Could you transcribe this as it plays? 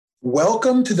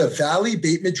Welcome to the Valley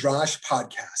Beit Midrash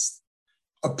podcast,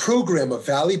 a program of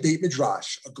Valley Beit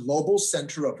Midrash, a global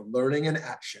center of learning and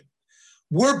action.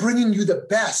 We're bringing you the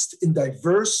best in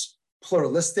diverse,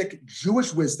 pluralistic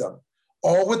Jewish wisdom,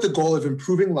 all with the goal of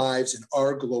improving lives in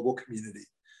our global community.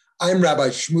 I'm Rabbi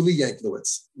Shmuley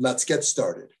Yanklowitz. Let's get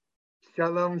started.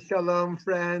 Shalom, shalom,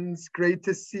 friends. Great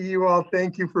to see you all.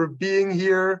 Thank you for being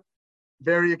here.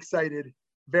 Very excited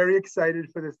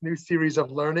for this new series of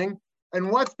learning. And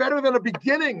what's better than a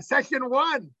beginning? Session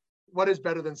one. What is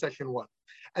better than session one?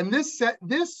 And this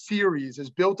series is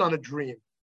built on a dream.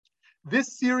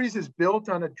 This series is built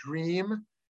on a dream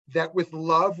that with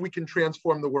love, we can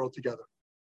transform the world together.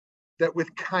 That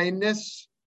with kindness,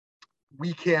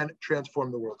 we can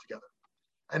transform the world together.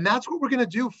 And that's what we're going to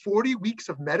do, 40 weeks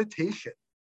of meditation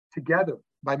together.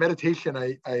 By meditation,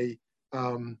 I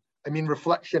mean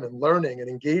reflection and learning and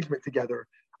engagement together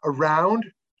around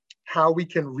how we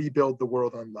can rebuild the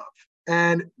world on love.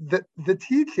 And the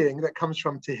teaching that comes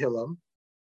from Tehillim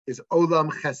is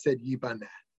Olam Chesed Yibaneh.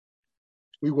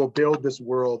 We will build this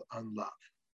world on love.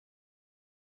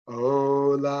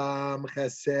 Olam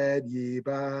Chesed Yibaneh.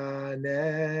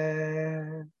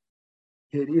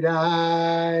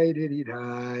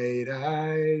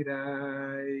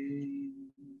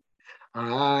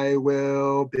 I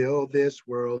will build this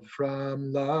world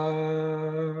from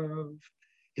love.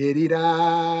 And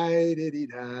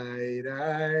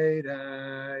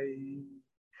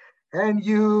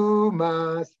you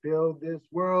must build this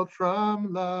world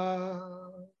from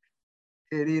love.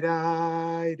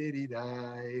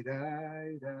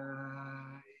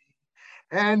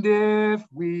 And if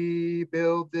we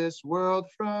build this world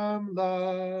from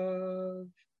love,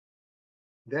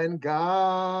 then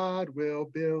God will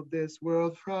build this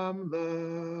world from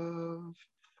love.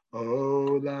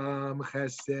 Olam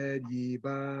Chesed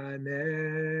Yibaneh.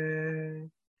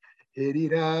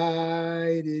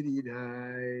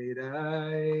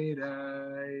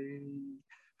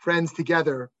 Friends,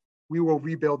 together, we will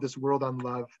rebuild this world on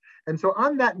love. And so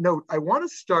on that note, I want to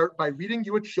start by reading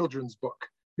you a children's book.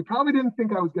 You probably didn't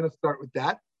think I was going to start with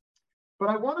that, but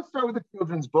I want to start with a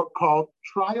children's book called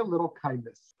Try a Little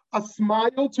Kindness. A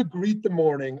smile to greet the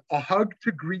morning, a hug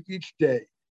to greet each day,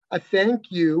 a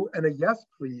thank you and a yes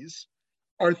please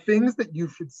are things that you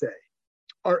should say.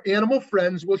 Our animal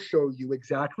friends will show you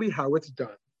exactly how it's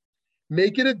done.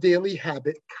 Make it a daily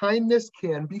habit. Kindness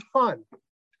can be fun.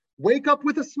 Wake up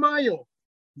with a smile.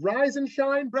 Rise and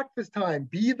shine, breakfast time.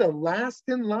 Be the last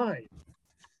in line.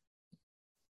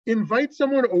 Invite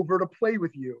someone over to play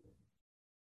with you.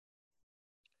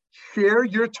 Share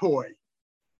your toy.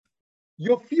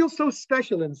 You'll feel so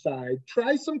special inside.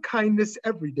 Try some kindness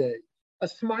every day. A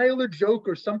smile or joke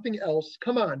or something else.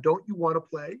 Come on, don't you want to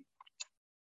play?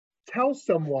 Tell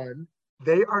someone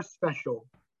they are special.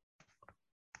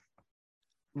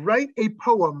 Write a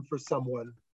poem for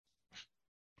someone.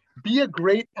 Be a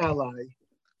great ally.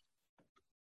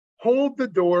 Hold the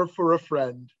door for a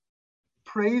friend.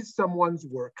 Praise someone's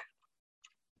work.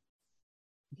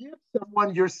 Give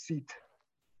someone your seat.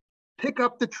 Pick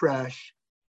up the trash.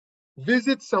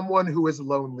 Visit someone who is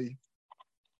lonely.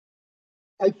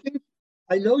 I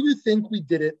know you think we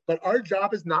did it, but our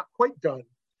job is not quite done.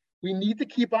 We need to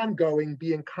keep on going.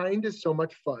 Being kind is so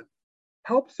much fun.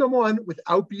 Help someone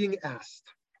without being asked.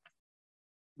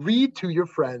 Read to your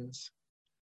friends.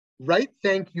 Write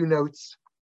thank you notes.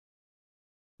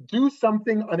 Do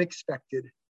something unexpected.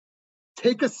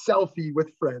 Take a selfie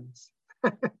with friends.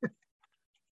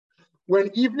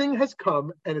 When evening has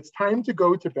come and it's time to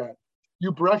go to bed,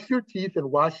 you brush your teeth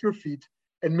and wash your feet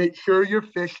and make sure your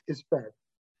fish is fed.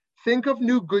 Think of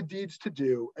new good deeds to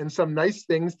do and some nice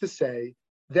things to say.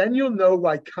 Then you'll know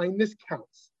why kindness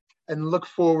counts and look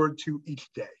forward to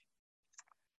each day.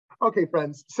 Okay,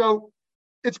 friends, so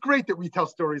it's great that we tell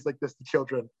stories like this to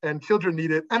children, and children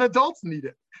need it, and adults need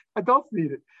it. Adults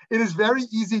need it. It is very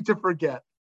easy to forget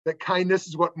that kindness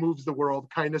is what moves the world.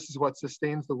 Kindness is what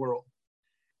sustains the world.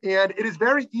 And it is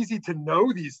very easy to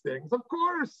know these things, of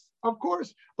course,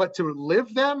 but to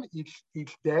live them each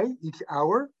day, each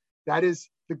hour, that is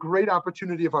the great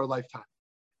opportunity of our lifetime.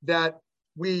 That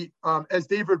we, as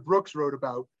David Brooks wrote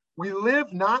about, we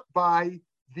live not by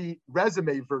the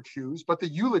resume virtues, but the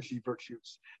eulogy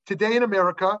virtues. Today in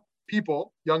America,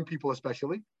 people, young people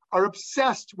especially, are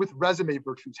obsessed with resume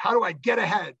virtues. How do I get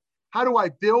ahead? How do I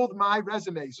build my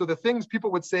resume so the things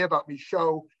people would say about me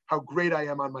show how great I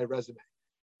am on my resume?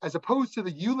 As opposed to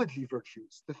the eulogy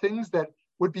virtues, the things that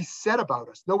would be said about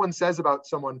us. No one says about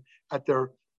someone at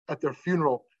their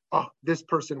funeral, oh, this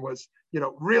person was,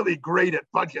 really great at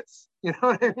budgets. You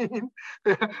know what I mean?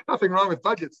 Nothing wrong with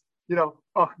budgets.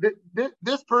 Oh,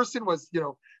 this person was,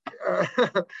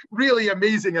 really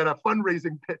amazing at a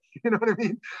fundraising pitch. You know what I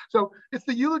mean? So it's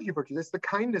the eulogy virtues. It's the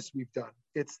kindness we've done.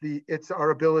 It's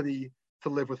our ability to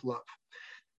live with love.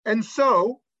 And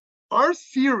so our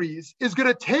series is going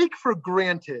to take for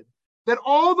granted that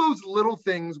all those little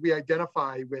things we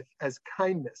identify with as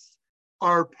kindness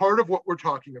are part of what we're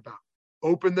talking about.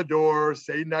 Open the door,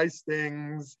 say nice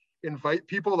things, invite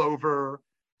people over,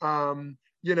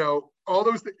 all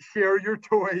those that share your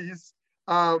toys,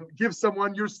 give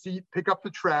someone your seat, pick up the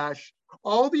trash,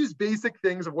 all these basic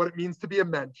things of what it means to be a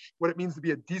mensch, what it means to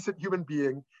be a decent human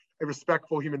being, a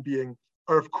respectful human being,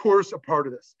 are of course a part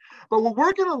of this. But what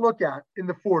we're going to look at in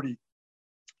the 40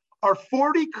 are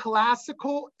 40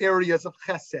 classical areas of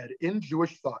chesed in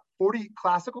Jewish thought, 40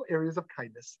 classical areas of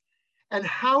kindness, and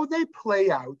how they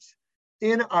play out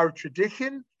in our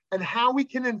tradition and how we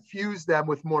can infuse them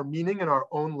with more meaning in our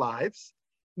own lives.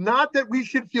 Not that we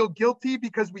should feel guilty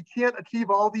because we can't achieve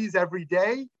all these every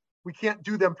day. We can't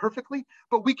do them perfectly,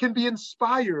 but we can be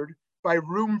inspired by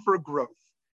room for growth.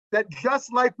 That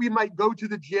just like we might go to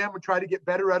the gym and try to get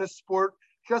better at a sport,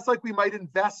 just like we might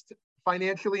invest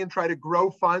financially and try to grow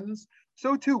funds,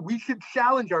 so too we should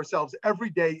challenge ourselves every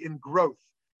day in growth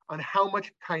on how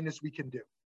much kindness we can do.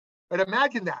 But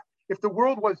imagine that if the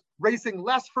world was racing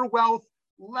less for wealth,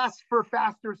 less for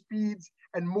faster speeds,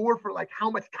 and more for like how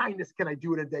much kindness can I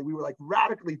do in a day, we were like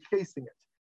radically chasing it.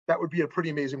 That would be a pretty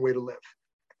amazing way to live.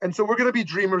 And so we're going to be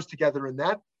dreamers together in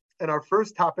that. And our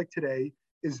first topic today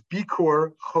is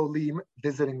Bikur Cholim,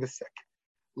 visiting the sick.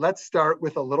 Let's start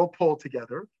with a little poll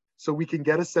together so we can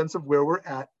get a sense of where we're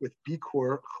at with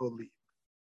Bikur Cholim.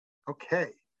 Okay.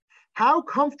 How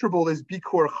comfortable is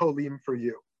Bikur Cholim for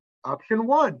you? Option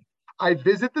 1, I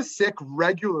visit the sick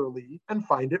regularly and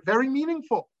find it very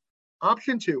meaningful.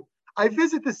 Option 2, I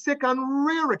visit the sick on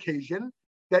rare occasion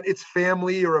that it's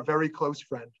family or a very close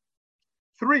friend.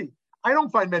 3, I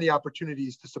don't find many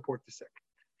opportunities to support the sick.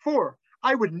 4,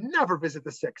 I would never visit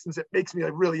the sick since it makes me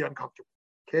really uncomfortable.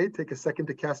 Okay, take a second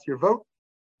to cast your vote.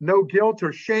 No guilt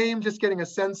or shame, just getting a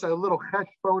sense, a little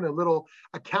hashbone, a little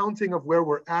accounting of where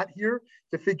we're at here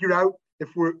to figure out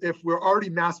if we're already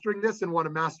mastering this and want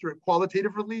to master it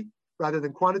qualitatively rather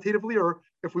than quantitatively, or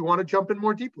if we want to jump in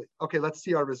more deeply. Okay, let's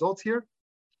see our results here.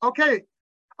 Okay,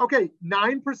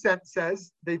 9%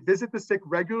 says they visit the sick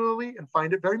regularly and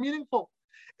find it very meaningful.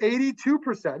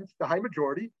 82%, the high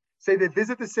majority, say they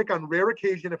visit the sick on rare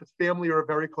occasion if it's family or a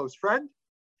very close friend.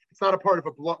 It's not a part of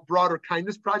a broader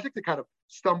kindness project. It kind of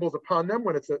stumbles upon them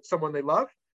when it's someone they love.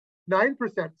 9%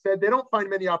 said they don't find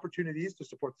many opportunities to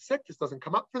support the sick, just doesn't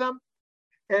come up for them.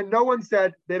 And no one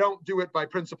said they don't do it by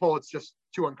principle, it's just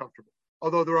too uncomfortable.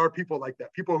 Although there are people like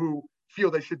that, people who feel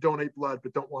they should donate blood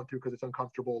but don't want to because it's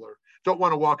uncomfortable, or don't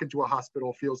want to walk into a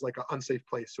hospital, feels like an unsafe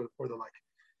place, or the like.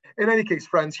 In any case,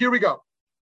 friends, here we go.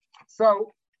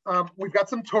 So we've got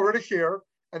some Torah to share,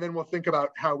 and then we'll think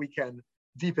about how we can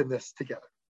deepen this together.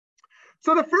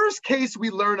 So the first case we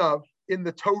learn of in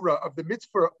the Torah of the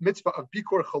mitzvah of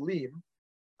Bikur Cholim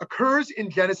occurs in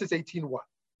Genesis 18:1.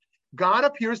 God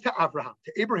appears to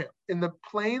Abraham, in the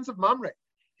plains of Mamre.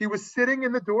 He was sitting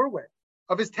in the doorway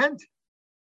of his tent.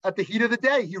 At the heat of the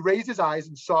day, he raised his eyes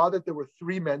and saw that there were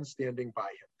 3 men standing by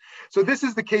him. So this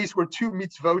is the case where 2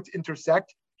 mitzvot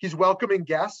intersect. He's welcoming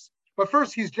guests, but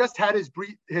first he's just had his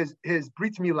brit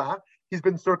milah. He's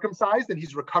been circumcised and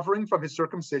he's recovering from his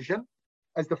circumcision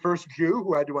as the first Jew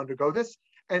who had to undergo this.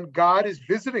 And God is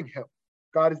visiting him.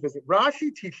 God is visiting.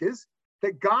 Rashi teaches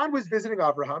that God was visiting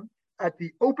Abraham at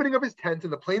the opening of his tent in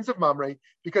the plains of Mamre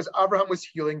because Abraham was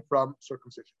healing from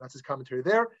circumcision. That's his commentary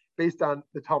there, based on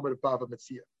the Talmud of Bava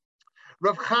Metzia.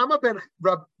 Rav Chama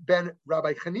ben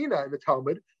Rabbi Chanina in the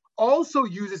Talmud also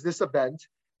uses this event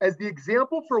as the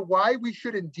example for why we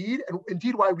should indeed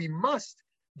why we must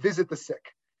visit the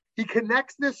sick. He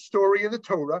connects this story in the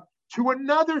Torah to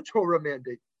another Torah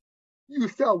mandate. You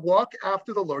shall walk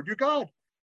after the Lord your God.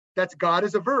 That's God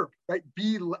as a verb, right?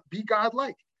 Be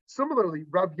God-like. Similarly,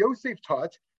 Rav Yosef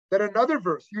taught that another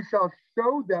verse, you shall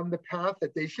show them the path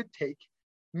that they should take,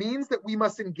 means that we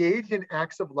must engage in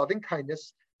acts of loving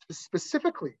kindness,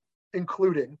 specifically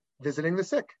including visiting the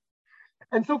sick.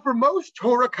 And so for most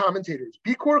Torah commentators,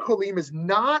 Bikur Cholim is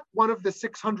not one of the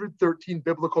 613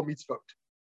 biblical mitzvot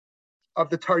of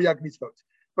the Taryag mitzvot,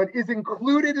 but is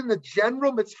included in the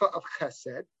general mitzvah of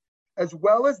chesed, as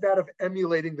well as that of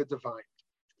emulating the divine.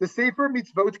 The Sefer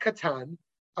Mitzvot Katan,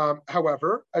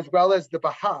 however, as well as the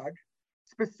Bahag,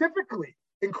 specifically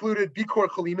included Bikur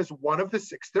Cholim as one of the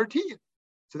 613.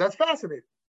 So that's fascinating.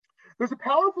 There's a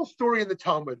powerful story in the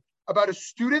Talmud about a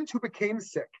student who became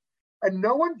sick and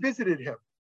no one visited him.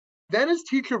 Then his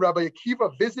teacher, Rabbi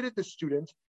Akiva, visited the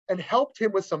student and helped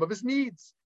him with some of his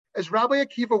needs. As Rabbi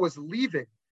Akiva was leaving,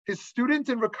 his student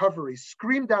in recovery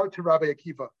screamed out to Rabbi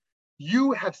Akiva,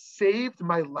 "You have saved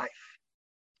my life."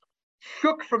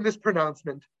 Shook from this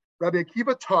pronouncement, Rabbi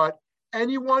Akiva taught,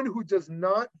 anyone who does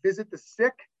not visit the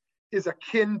sick is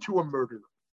akin to a murderer,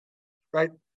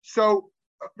 right? So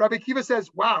Rabbi Akiva says,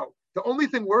 wow, the only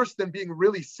thing worse than being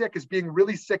really sick is being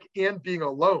really sick and being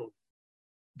alone.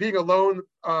 Being alone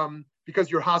because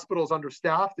your hospital is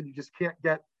understaffed and you just can't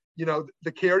get,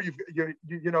 the care.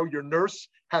 Your nurse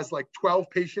has like 12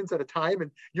 patients at a time,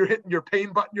 and you're hitting your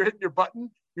pain button, you're hitting your button,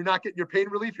 you're not getting your pain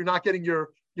relief, you're not getting your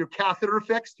catheter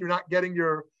fixed, you're not getting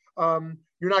your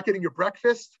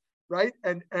breakfast, right?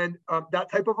 And that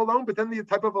type of alone. But then the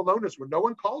type of aloneness where no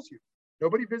one calls you,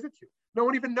 nobody visits you, no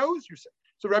one even knows you're sick.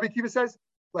 So Rabbi Akiva says,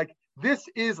 like, this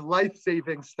is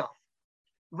life-saving stuff.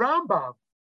 Rambam,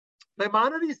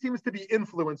 Maimonides seems to be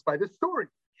influenced by this story,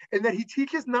 in that he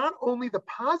teaches not only the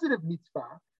positive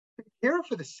mitzvah to care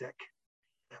for the sick,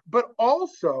 but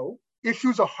also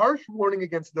issues a harsh warning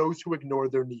against those who ignore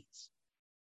their needs.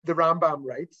 The Rambam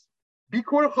writes,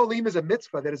 Bikur Cholim is a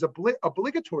mitzvah that is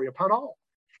obligatory upon all.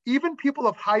 Even people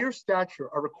of higher stature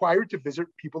are required to visit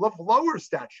people of lower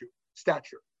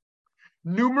stature.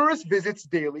 Numerous visits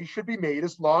daily should be made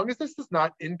as long as this does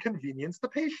not inconvenience the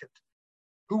patient.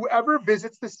 Whoever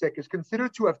visits the sick is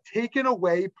considered to have taken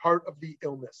away part of the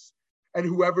illness, and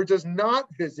whoever does not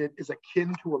visit is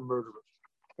akin to a murderer,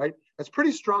 right? That's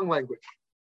pretty strong language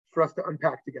for us to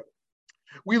unpack together.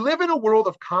 We live in a world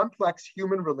of complex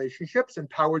human relationships and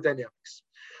power dynamics.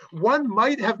 One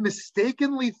might have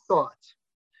mistakenly thought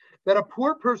that a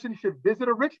poor person should visit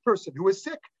a rich person who is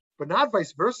sick, but not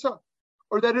vice versa,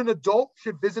 or that an adult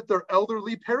should visit their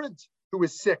elderly parent who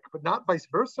is sick, but not vice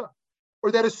versa,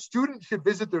 or that a student should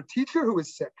visit their teacher who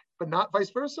is sick, but not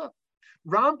vice versa.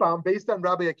 Rambam, based on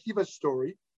Rabbi Akiva's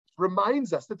story,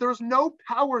 reminds us that there is no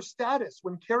power status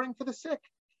when caring for the sick.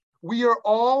 We are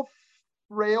all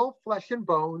frail flesh and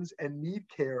bones and need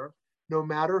care no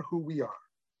matter who we are.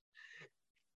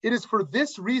 It is for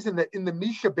this reason that in the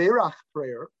Misha Berach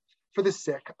prayer for the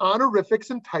sick, honorifics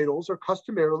and titles are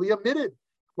customarily omitted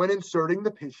when inserting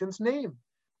the patient's name.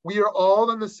 We are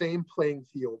all on the same playing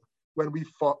field when we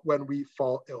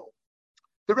fall ill.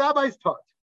 The rabbis taught.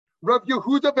 Rav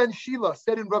Yehuda ben Shila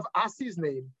said in Rav Asi's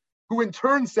name, who in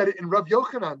turn said it in Rav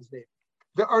Yochanan's name,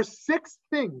 there are 6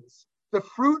 things, the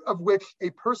fruit of which a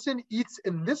person eats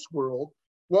in this world,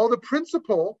 while the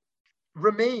principle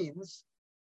remains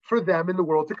for them in the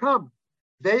world to come.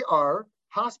 They are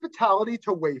hospitality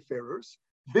to wayfarers,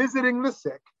 visiting the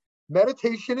sick,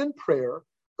 meditation and prayer,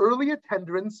 early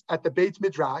attendance at the Beit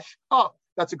Midrash. Oh,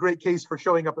 that's a great case for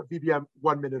showing up at VBM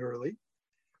 1 minute early.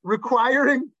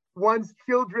 Requiring one's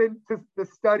children to the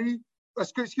study,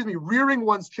 rearing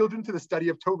one's children to the study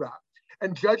of Torah,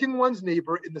 and judging one's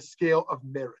neighbor in the scale of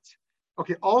merit.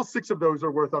 Okay, all 6 of those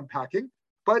are worth unpacking,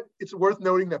 but it's worth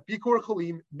noting that Bikur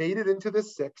Cholim made it into the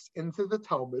 6, into the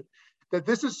Talmud, that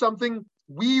this is something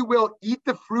we will eat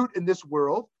the fruit in this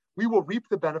world. We will reap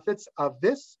the benefits of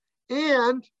this.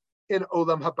 And in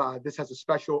Olam Haba, this has a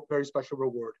special, very special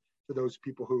reward for those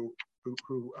people who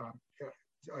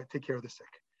take care of the sick.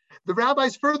 The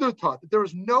rabbis further taught that there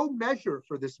is no measure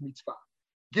for this mitzvah,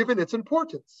 given its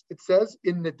importance. It says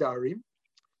in Nedarim,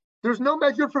 there's no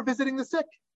measure for visiting the sick.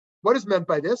 What is meant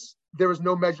by this? There is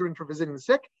no measuring for visiting the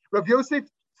sick. Rav Yosef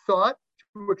thought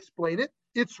to explain it,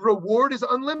 its reward is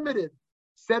unlimited.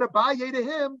 Said Abaye to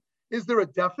him, is there a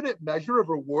definite measure of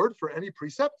reward for any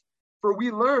precept? For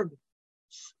we learned,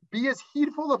 be as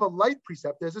heedful of a light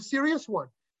precept as a serious one.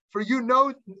 For you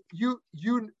know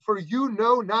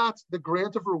not the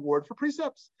grant of reward for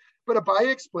precepts. But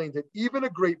Abaye explained it, even a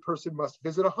great person must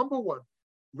visit a humble one.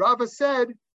 Rava said,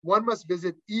 one must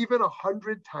visit even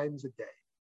 100 times a day.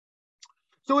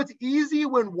 So it's easy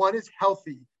when one is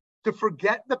healthy to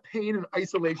forget the pain and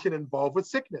isolation involved with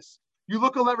sickness. You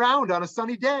look around on a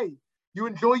sunny day, you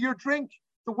enjoy your drink,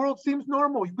 the world seems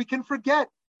normal. We can forget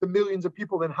the millions of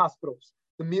people in hospitals,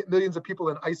 the millions of people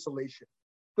in isolation.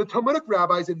 The Talmudic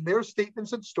rabbis in their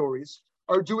statements and stories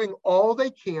are doing all they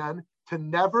can to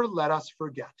never let us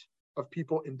forget of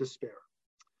people in despair.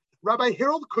 Rabbi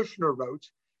Harold Kushner wrote,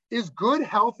 is good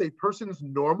health a person's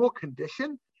normal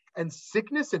condition and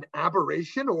sickness an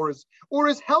aberration, or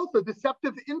is health a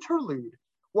deceptive interlude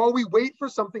while we wait for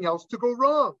something else to go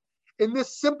wrong? In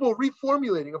this simple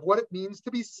reformulating of what it means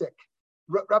to be sick,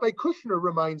 Rabbi Kushner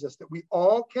reminds us that we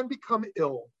all can become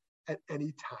ill at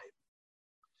any time.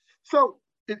 So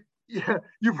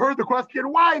you've heard the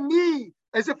question, why me?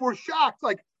 As if we're shocked,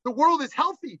 like the world is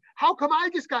healthy. How come I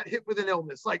just got hit with an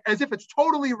illness? Like as if it's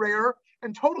totally rare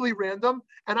and totally random,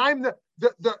 and I'm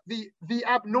the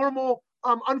abnormal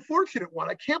unfortunate one.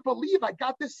 I can't believe I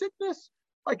got this sickness.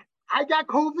 Like, I got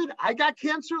COVID, I got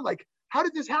cancer. Like, how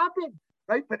did this happen?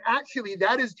 Right? But actually,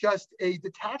 that is just a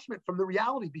detachment from the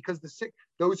reality, because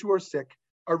those who are sick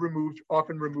are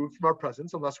often removed from our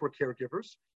presence unless we're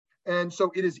caregivers. And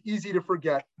so it is easy to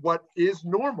forget what is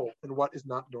normal and what is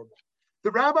not normal.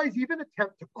 The rabbis even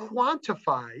attempt to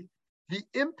quantify the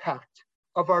impact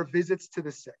of our visits to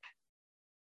the sick.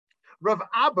 Rav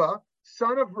Abba,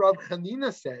 son of Rav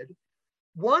Hanina, said,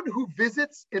 one who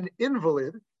visits an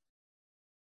invalid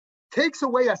takes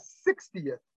away a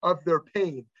 60th of their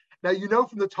pain. Now, you know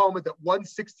from the Talmud that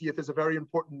 1/60th is a very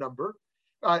important number.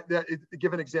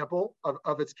 Give an example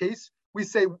of its case. We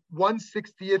say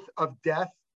 1/60th of death,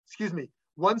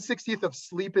 1/60th of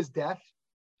sleep is death.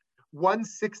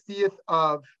 1/60th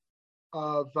of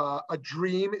a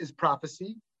dream is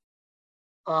prophecy.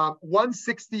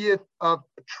 1/60th of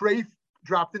a tray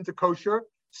dropped into kosher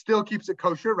still keeps it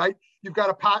kosher, right? You've got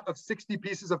a pot of 60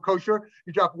 pieces of kosher.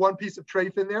 You drop one piece of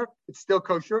treif in there, it's still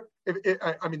kosher.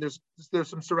 There's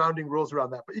some surrounding rules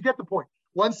around that, but you get the point.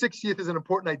 1/60th is an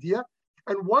important idea.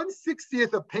 And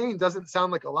 1/60th of pain doesn't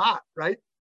sound like a lot, right?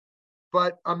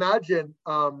 But imagine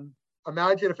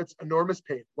if it's enormous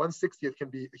pain. 1/60th can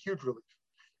be a huge relief.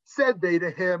 Said they to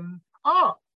him,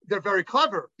 they're very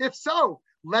clever. If so,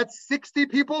 let 60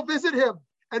 people visit him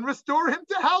and restore him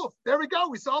to health. There we go.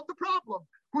 We solved the problem.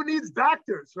 Who needs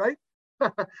doctors, right?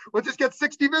 We'll just get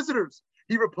 60 visitors.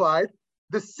 He replied,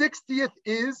 the 60th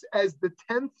is as the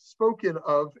 10th spoken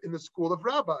of in the school of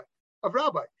rabbi,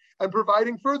 and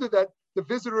providing further that the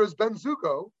visitor is ben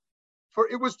zugo, for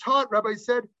it was taught, Rabbi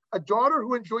said, a daughter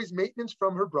who enjoys maintenance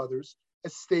from her brother's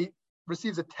estate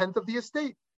receives a 10th of the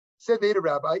estate. Said they to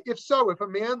Rabbi, if a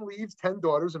man leaves 10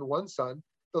 daughters and one son,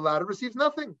 the latter receives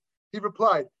nothing. He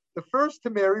replied, the first to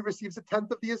marry receives a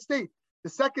 10th of the estate, the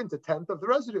second a 10th of the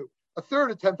residue, a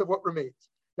third a 10th of what remains.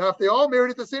 Now, if they all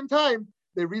married at the same time,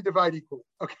 they redivide equally.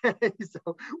 Okay,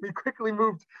 so we quickly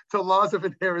moved to laws of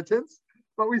inheritance,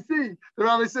 but we see the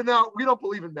rabbi said, no, we don't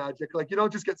believe in magic. Like, you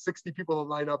don't just get 60 people to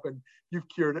line up and you've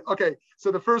cured it. Okay,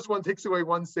 so the first one takes away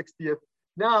 1/60th.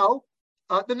 Now,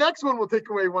 the next one will take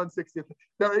away 1/60th.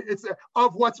 It's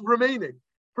of what's remaining.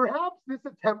 Perhaps this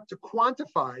attempt to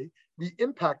quantify the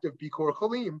impact of Bikor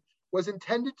Cholim was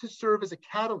intended to serve as a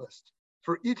catalyst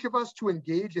for each of us to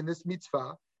engage in this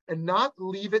mitzvah and not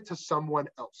leave it to someone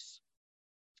else.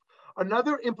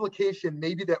 Another implication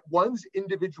may be that one's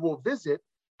individual visit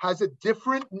has a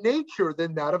different nature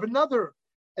than that of another,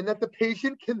 and that the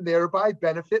patient can thereby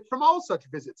benefit from all such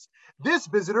visits. This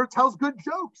visitor tells good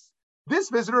jokes. This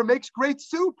visitor makes great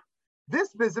soup.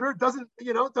 This visitor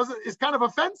is kind of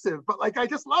offensive, but like, I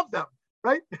just love them,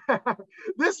 right?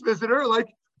 This visitor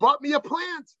bought me a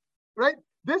plant, right?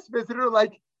 This visitor,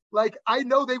 I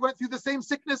know they went through the same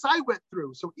sickness I went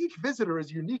through. So each visitor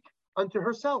is unique unto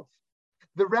herself.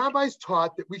 The rabbis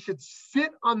taught that we should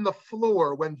sit on the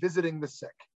floor when visiting the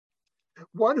sick.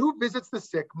 One who visits the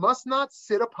sick must not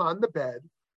sit upon the bed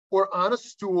or on a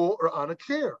stool or on a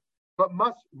chair, but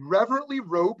must reverently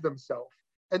robe themselves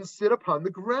and sit upon the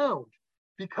ground,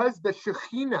 because the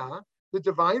Shekhinah, the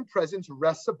divine presence,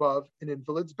 rests above an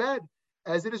invalid's bed.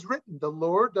 As it is written, the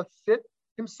Lord doth sit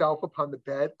himself upon the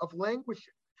bed of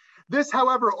languishing. This,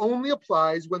 however, only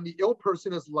applies when the ill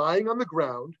person is lying on the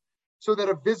ground, so that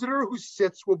a visitor who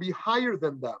sits will be higher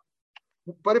than them.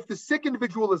 But if the sick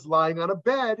individual is lying on a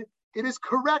bed, it is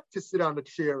correct to sit on a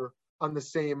chair on the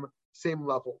same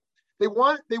level. They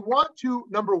want to,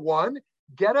 number one,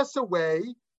 get us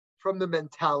away from the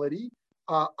mentality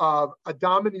of a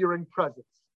domineering presence.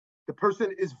 The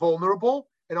person is vulnerable,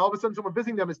 and all of a sudden someone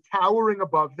visiting them is towering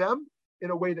above them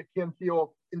in a way that can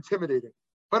feel intimidating.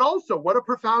 But also, what a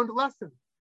profound lesson.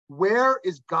 Where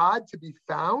is God to be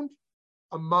found?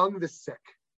 Among the sick.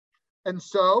 And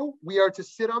so we are to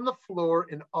sit on the floor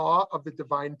in awe of the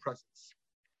divine presence.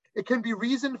 It can be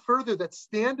reasoned further that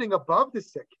standing above the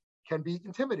sick can be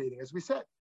intimidating, as we said,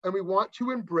 and we want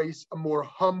to embrace a more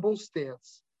humble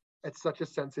stance at such a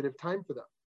sensitive time for them.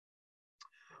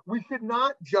 We should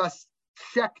not just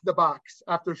check the box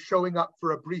after showing up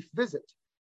for a brief visit.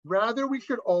 Rather, we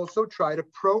should also try to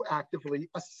proactively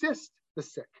assist the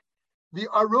sick. The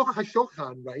Aruch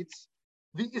HaShulchan writes,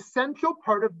 the essential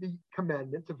part of the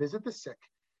commandment to visit the sick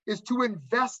is to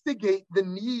investigate the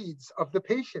needs of the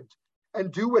patient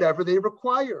and do whatever they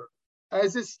require,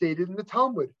 as is stated in the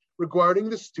Talmud regarding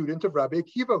the student of Rabbi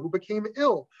Akiva who became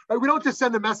ill. Right? We don't just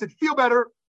send a message, feel better.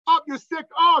 Oh, you're sick.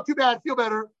 Oh, too bad. Feel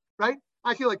better. Right?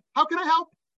 I feel like, how can I help?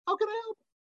 How can I help?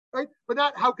 Right? But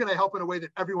not how can I help in a way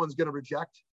that everyone's going to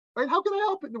reject. Right? How can I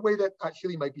help in a way that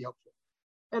actually might be helpful?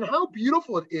 And how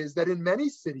beautiful it is that in many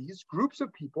cities, groups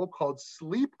of people called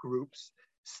sleep groups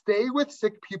stay with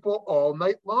sick people all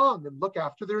night long and look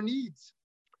after their needs.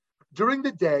 During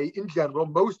the day, in general,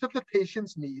 most of the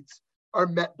patient's needs are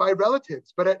met by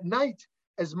relatives, but at night,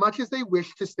 as much as they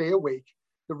wish to stay awake,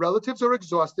 the relatives are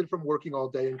exhausted from working all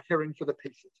day and caring for the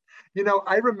patient. You know,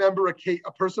 I remember a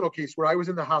personal case where I was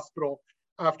in the hospital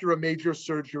after a major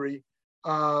surgery,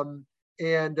 and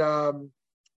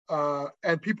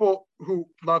people who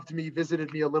loved me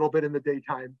visited me a little bit in the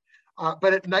daytime.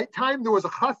 But at nighttime, there was a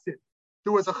chassid.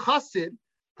 There was a chassid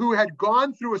who had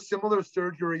gone through a similar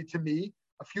surgery to me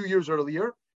a few years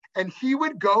earlier, and he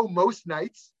would go most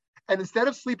nights, and instead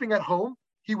of sleeping at home,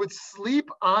 he would sleep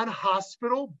on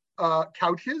hospital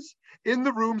couches in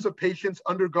the rooms of patients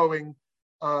undergoing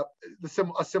a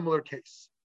similar case.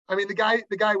 I mean, the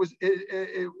guy was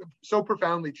so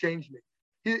profoundly changed me.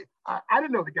 I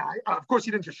didn't know the guy. Of course,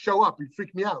 he didn't just show up. He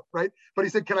freaked me out, right? But he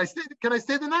said, "Can I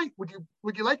stay the night?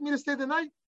 Would you like me to stay the night?"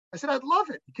 I said, "I'd love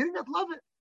it. You kidding? I'd love it."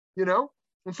 You know.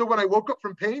 And so when I woke up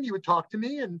from pain, he would talk to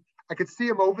me, and I could see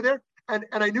him over there, and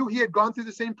I knew he had gone through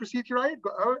the same procedure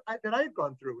that I had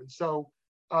gone through. And so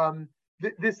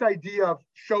this idea of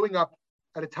showing up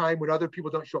at a time when other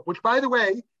people don't show up, which, by the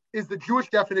way, is the Jewish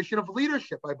definition of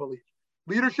leadership, I believe.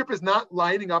 Leadership is not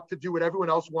lining up to do what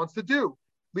everyone else wants to do.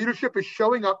 Leadership is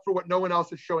showing up for what no one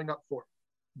else is showing up for,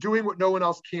 doing what no one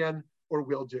else can or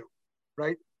will do,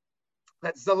 right?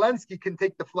 That Zelensky can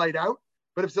take the flight out,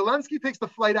 but if Zelensky takes the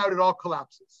flight out, it all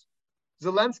collapses.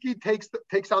 Zelensky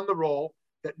takes on the role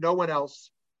that no one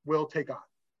else will take on.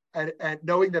 And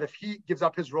knowing that if he gives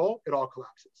up his role, it all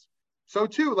collapses. So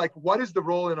too, like, what is the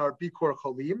role in our Bikor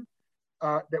Cholim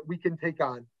that we can take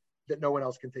on that no one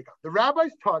else can take on? The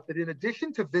rabbis taught that in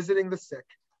addition to visiting the sick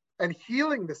and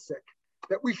healing the sick,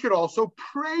 that we should also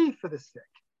pray for the sick.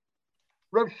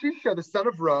 Rav Shisha, the son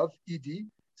of Rav Idi,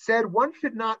 said one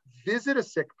should not visit a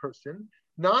sick person,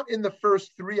 not in the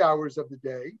first 3 hours of the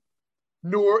day,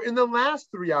 nor in the last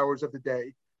 3 hours of the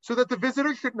day, so that the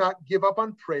visitor should not give up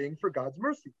on praying for God's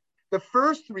mercy. The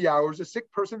first 3 hours, a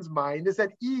sick person's mind is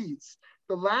at ease.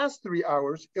 The last 3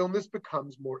 hours, illness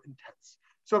becomes more intense.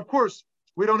 So, of course,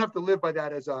 we don't have to live by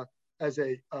that as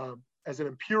an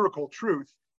empirical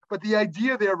truth, but the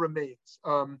idea there remains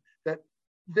that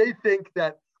they think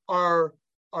that our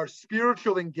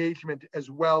spiritual engagement as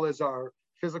well as our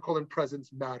physical and presence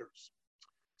matters.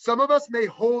 Some of us may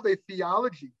hold a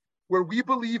theology where we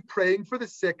believe praying for the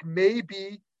sick may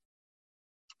be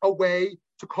a way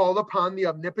to call upon the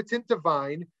omnipotent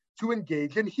divine to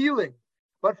engage in healing.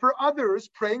 But for others,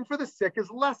 praying for the sick is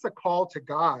less a call to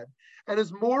God and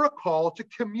is more a call to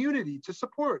community to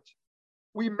support.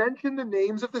 We mention the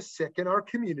names of the sick in our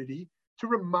community to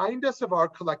remind us of our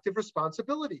collective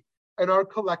responsibility and our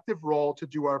collective role to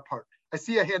do our part. I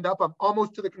see a hand up. I'm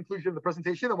almost to the conclusion of the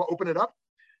presentation. I'm going to open it up.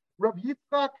 Rav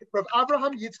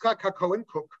Avraham Yitzchak HaKohen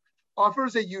Kook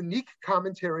offers a unique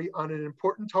commentary on an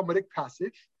important Talmudic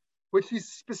passage, which he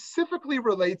specifically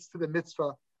relates to the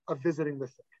mitzvah of visiting the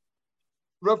sick.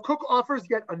 Rav Kook offers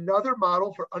yet another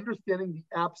model for understanding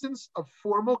the absence of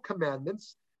formal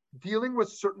commandments dealing with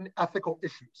certain ethical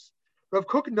issues. Rav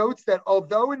Kook notes that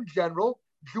although in general,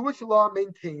 Jewish law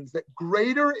maintains that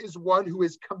greater is one who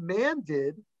is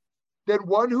commanded than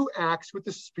one who acts with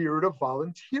the spirit of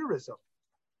volunteerism.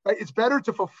 Right? It's better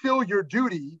to fulfill your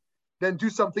duty than do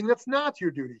something that's not your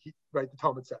duty, right? The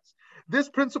Talmud says. This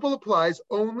principle applies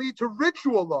only to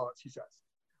ritual laws, he says.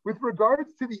 With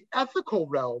regards to the ethical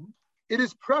realm, it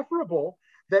is preferable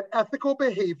that ethical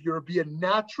behavior be a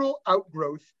natural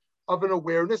outgrowth of an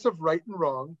awareness of right and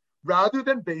wrong rather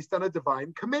than based on a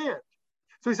divine command.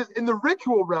 So he says, in the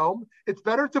ritual realm, it's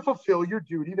better to fulfill your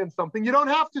duty than something you don't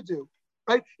have to do,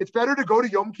 right? It's better to go to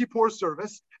Yom Kippur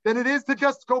service than it is to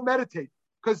just go meditate,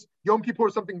 because Yom Kippur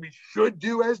is something we should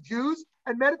do as Jews,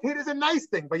 and meditate is a nice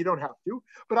thing, but you don't have to.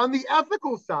 But on the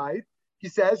ethical side, he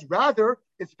says, rather,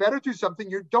 it's better to do something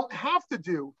you don't have to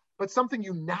do, but something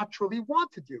you naturally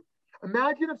want to do.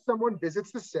 Imagine if someone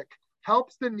visits the sick,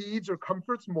 helps the needs or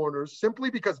comforts mourners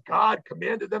simply because God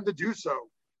commanded them to do so.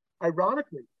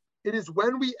 Ironically, it is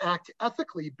when we act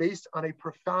ethically based on a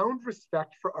profound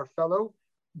respect for our fellow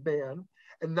man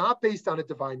and not based on a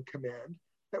divine command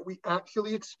that we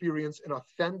actually experience an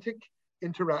authentic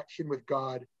interaction with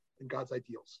God and God's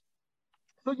ideals.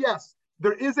 So yes,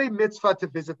 there is a mitzvah to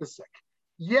visit the sick.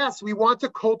 Yes, we want to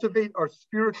cultivate our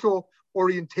spiritual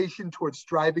orientation towards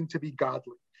striving to be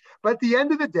godly. But at the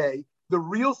end of the day, the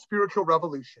real spiritual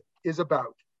revolution is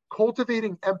about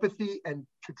cultivating empathy and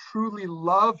to truly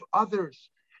love others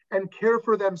and care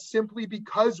for them simply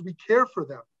because we care for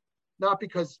them, not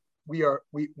because we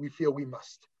feel we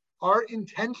must. Our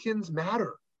intentions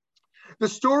matter. The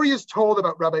story is told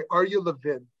about Rabbi Aryeh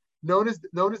Levin, known as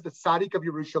the Tzaddik of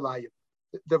Yerushalayim,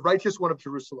 the righteous one of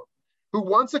Jerusalem, who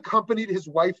once accompanied his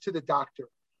wife to the doctor.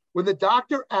 When the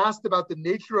doctor asked about the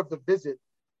nature of the visit,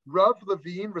 Rav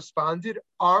Levine responded,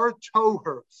 "Our toe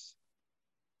hurts."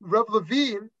 Rav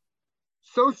Levine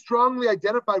so strongly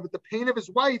identified with the pain of his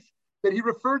wife that he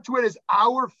referred to it as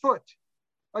 "our foot."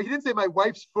 He didn't say my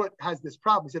wife's foot has this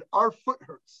problem. He said our foot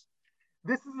hurts.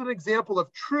 This is an example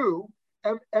of true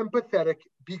empathetic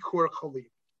Bikur Cholim.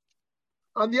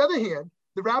 On the other hand,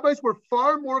 the rabbis were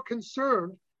far more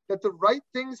concerned that the right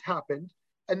things happened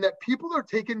and that people are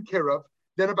taken care of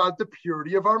than about the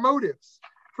purity of our motives.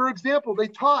 For example, they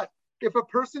taught if a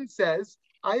person says,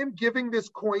 "I am giving this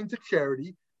coin to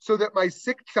charity so that my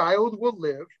sick child will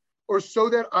live or so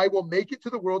that I will make it to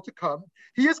the world to come,"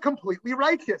 he is completely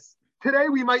righteous. Today,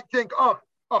 we might think,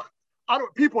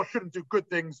 people shouldn't do good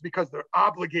things because they're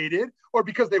obligated or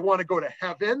because they want to go to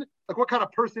heaven. Like, what kind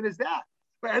of person is that?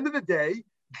 But at the end of the day,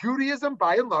 Judaism,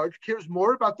 by and large, cares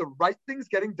more about the right things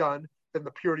getting done than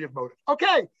the purity of motive.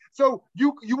 Okay, so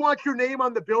you want your name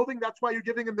on the building, that's why you're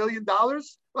giving $1 million?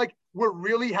 Like, we're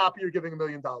really happy you're giving $1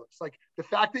 million. Like, the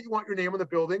fact that you want your name on the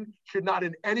building should not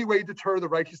in any way deter the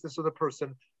righteousness of the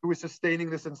person who is sustaining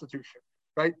this institution,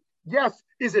 right? Yes,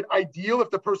 is it ideal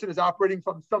if the person is operating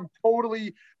from some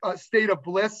totally state of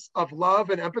bliss, of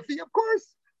love and empathy? Of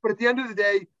course. But at the end of the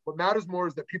day, what matters more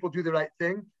is that people do the right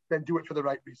thing, then do it for the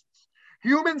right reasons.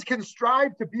 Humans can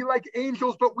strive to be like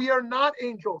angels, but we are not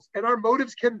angels, and our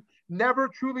motives can never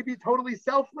truly be totally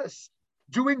selfless.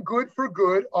 Doing good for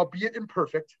good, albeit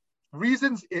imperfect,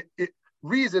 reasons are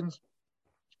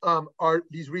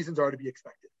to be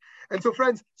expected. And so,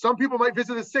 friends, some people might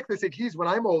visit the sick. They say, "Geez, when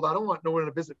I'm old, I don't want no one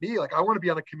to visit me. Like, I want to be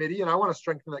on a committee, and I want to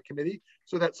strengthen that committee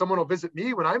so that someone will visit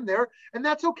me when I'm there." And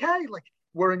that's okay. Like,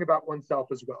 worrying about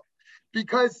oneself as well,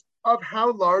 because of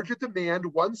how large a demand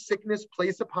one's sickness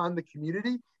place upon the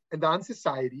community and on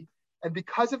society, and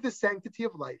because of the sanctity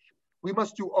of life, we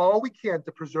must do all we can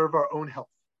to preserve our own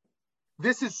health.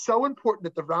 This is so important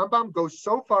that the Rambam goes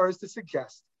so far as to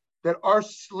suggest that our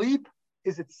sleep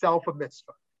is itself a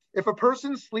mitzvah. If a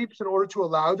person sleeps in order to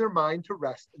allow their mind to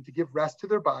rest and to give rest to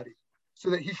their body, so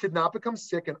that he should not become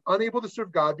sick and unable to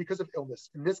serve God because of illness,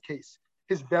 in this case,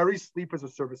 his very sleep is a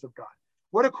service of God.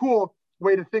 What a cool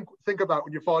way to think about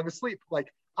when you're falling asleep.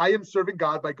 Like, I am serving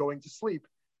God by going to sleep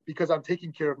because I'm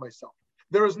taking care of myself.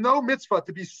 There is no mitzvah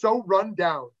to be so run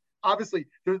down. Obviously,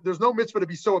 there's no mitzvah to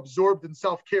be so absorbed in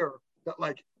self-care that,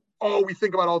 like, all we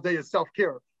think about all day is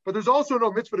self-care. But there's also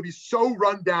no mitzvah to be so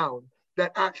run down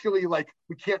that actually, like,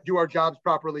 we can't do our jobs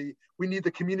properly. We need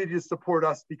the community to support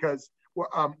us because we're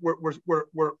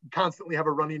constantly have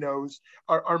a runny nose.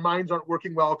 Our minds aren't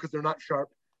working well because they're not sharp.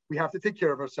 We have to take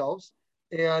care of ourselves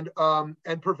and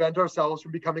prevent ourselves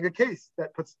from becoming a case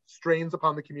that puts strains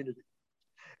upon the community.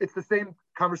 It's the same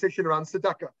conversation around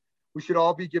tzedakah. We should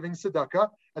all be giving tzedakah.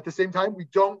 At the same time, we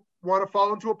don't want to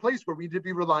fall into a place where we need to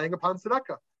be relying upon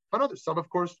tzedakah on others. Some, of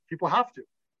course, people have to,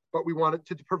 but we want it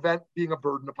to prevent being a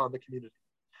burden upon the community.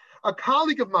 A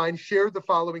colleague of mine shared the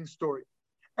following story.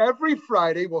 Every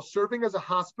Friday, while serving as a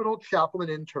hospital chaplain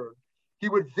intern, he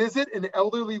would visit an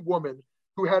elderly woman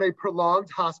who had a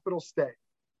prolonged hospital stay.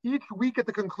 Each week at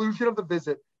the conclusion of the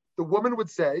visit, the woman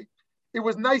would say, "It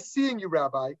was nice seeing you,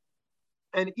 Rabbi."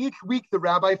 And each week the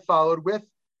rabbi followed with,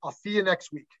 "I'll see you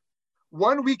next week."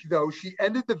 One week, though, she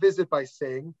ended the visit by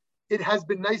saying, "It has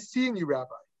been nice seeing you,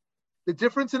 Rabbi." The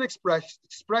difference in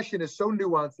expression is so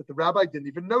nuanced that the rabbi didn't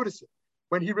even notice it.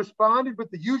 When he responded with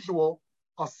the usual,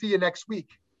 "I'll see you next week,"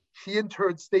 she in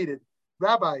turn stated,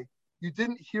 "Rabbi, you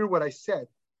didn't hear what I said.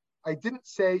 I didn't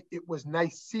say it was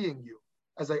nice seeing you,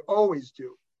 as I always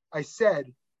do. I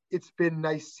said, it's been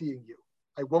nice seeing you.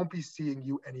 I won't be seeing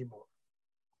you anymore."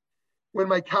 When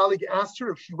my colleague asked her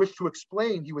if she wished to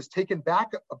explain, he was taken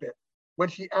back a bit when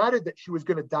she added that she was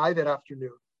going to die that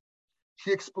afternoon.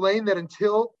 She explained that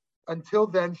until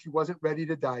then, she wasn't ready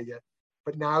to die yet,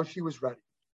 but now she was ready.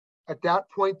 At that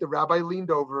point, the rabbi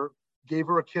leaned over, gave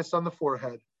her a kiss on the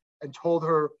forehead, and told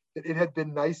her that it had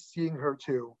been nice seeing her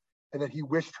too, and that he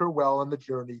wished her well on the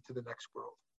journey to the next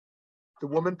world. The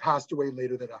woman passed away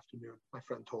later that afternoon, my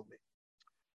friend told me.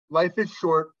 Life is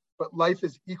short, but life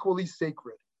is equally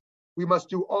sacred. We must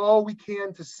do all we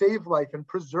can to save life and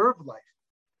preserve life.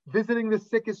 Visiting the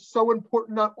sick is so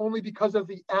important not only because of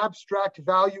the abstract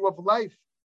value of life,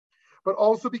 but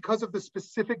also because of the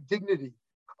specific dignity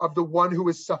of the one who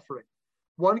is suffering.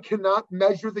 One cannot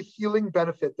measure the healing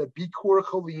benefit that Bikur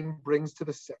Cholim brings to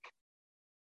the sick.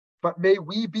 But may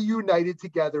we be united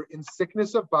together in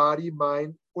sickness of body,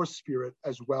 mind, or spirit,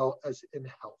 as well as in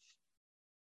health.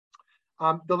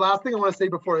 The last thing I want to say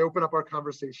before I open up our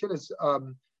conversation is a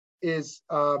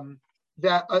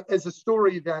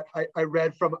story that I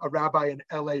read from a rabbi in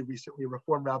LA recently, a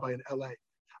Reform rabbi in LA,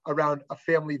 around a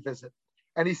family visit.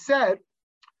 And he said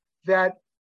that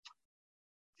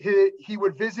he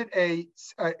would visit a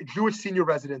Jewish senior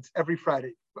residence every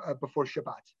Friday before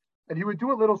Shabbat. And he would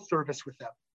do a little service with them.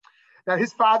 Now,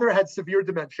 his father had severe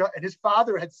dementia, and his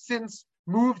father had since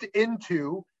moved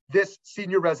into this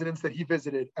senior residence that he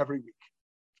visited every week.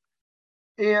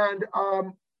 And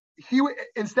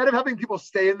instead of having people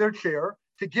stay in their chair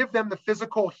to give them the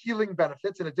physical healing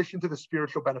benefits in addition to the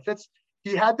spiritual benefits,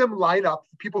 he had them line up,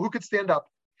 people who could stand up.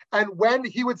 And when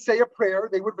he would say a prayer,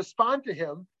 they would respond to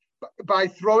him by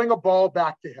throwing a ball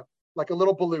back to him, like a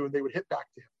little balloon, they would hit back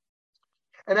to him.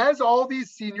 And as all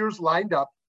these seniors lined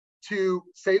up to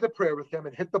say the prayer with him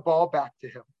and hit the ball back to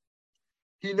him,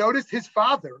 he noticed his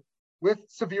father with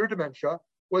severe dementia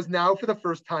was now for the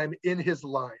first time in his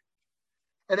line.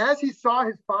 And as he saw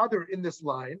his father in this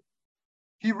line,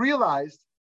 he realized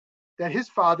that his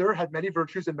father had many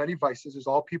virtues and many vices, as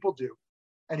all people do.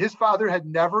 And his father had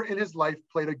never in his life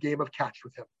played a game of catch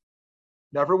with him.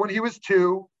 Never when he was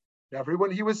 2, never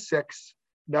when he was 6,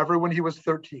 never when he was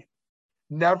 13.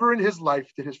 Never in his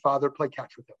life did his father play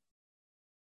catch with him.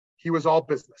 He was all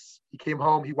business. He came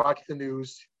home, he watched the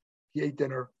news, he ate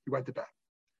dinner, he went to bed.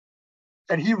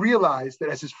 And he realized that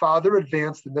as his father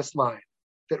advanced in this line,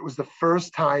 that it was the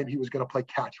first time he was going to play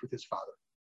catch with his father.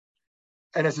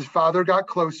 And as his father got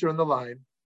closer in the line,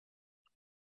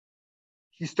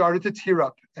 he started to tear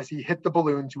up as he hit the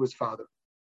balloon to his father.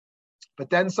 But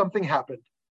then something happened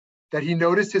that he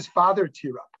noticed his father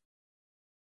tear up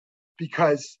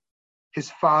because his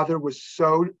father was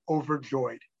so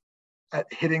overjoyed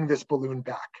at hitting this balloon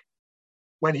back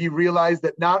when he realized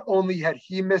that not only had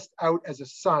he missed out as a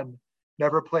son,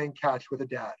 never playing catch with a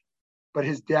dad, but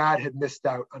his dad had missed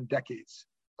out on decades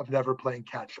of never playing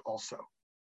catch also.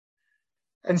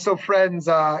 And so friends,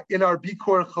 in our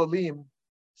Bikor Cholim,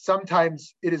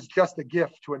 sometimes it is just a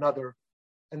gift to another,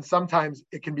 and sometimes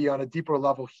it can be on a deeper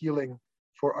level healing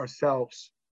for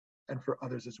ourselves and for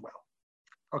others as well.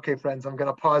 Okay, friends, I'm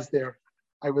gonna pause there.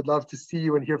 I would love to see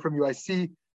you and hear from you. I see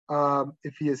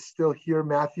if he is still here,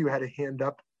 Matthew had a hand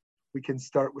up. We can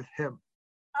start with him.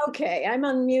 Okay, I'm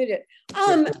unmuted.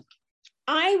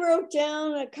 I wrote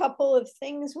down a couple of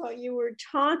things while you were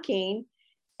talking.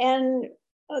 And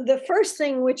the first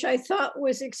thing, which I thought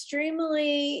was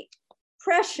extremely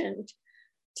prescient,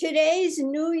 today's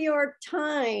New York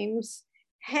Times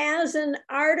has an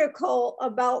article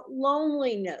about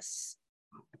loneliness.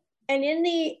 And in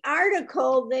the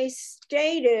article, they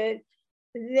stated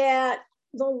that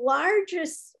the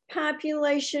largest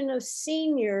population of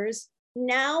seniors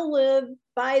now live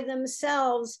by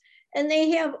themselves, and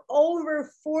they have over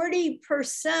 40%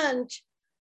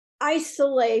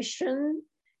 isolation.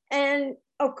 And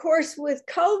of course, with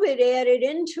COVID added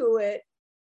into it,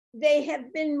 they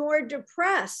have been more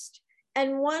depressed.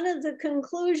 And one of the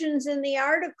conclusions in the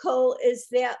article is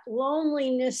that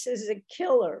loneliness is a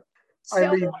killer.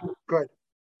 Eileen, good.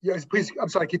 Yes, please, I'm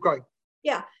sorry, keep going.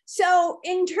 Yeah, so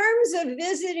in terms of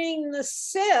visiting the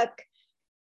sick,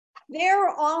 they're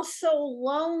also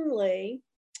lonely.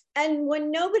 And when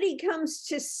nobody comes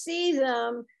to see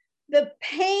them, the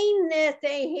pain that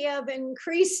they have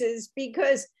increases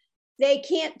because they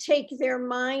can't take their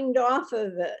mind off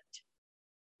of it.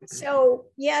 So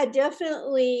yeah,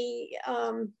 definitely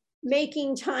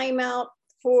making time out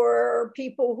for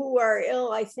people who are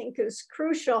ill, I think is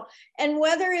crucial. And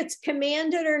whether it's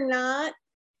commanded or not,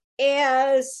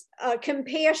 as a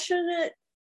compassionate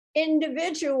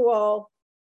individual,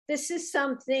 this is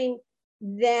something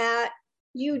that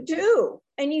you do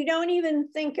and you don't even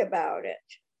think about it.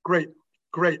 Great,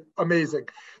 great, amazing.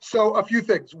 So a few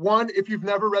things. One, if you've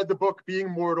never read the book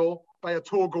Being Mortal by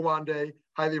Atul Gawande,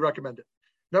 highly recommend it.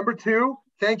 Number two,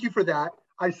 thank you for that.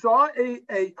 I saw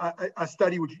a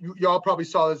study, which y'all probably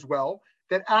saw as well,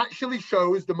 that actually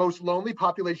shows the most lonely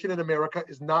population in America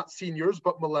is not seniors,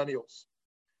 but millennials.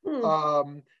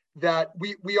 That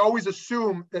we always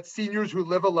assume that seniors who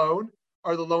live alone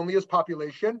are the loneliest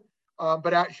population,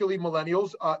 but actually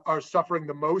millennials are suffering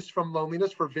the most from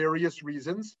loneliness for various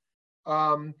reasons.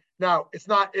 Now, it's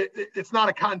not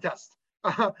a contest.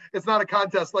 It's not a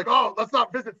contest like, oh, let's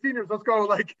not visit seniors, let's go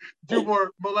like do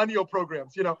more millennial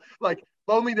programs, you know, like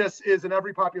loneliness is in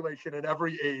every population, in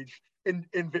every age, in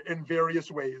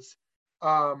various ways.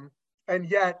 And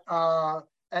yet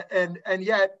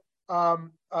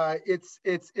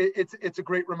it's a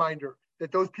great reminder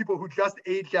that those people who just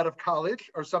aged out of college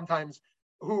are sometimes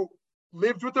who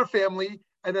lived with their family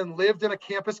and then lived in a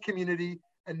campus community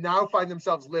and now find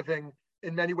themselves living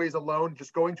in many ways alone,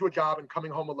 just going to a job and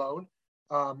coming home alone,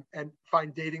 and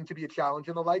find dating to be a challenge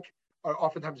and the like, are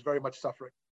oftentimes very much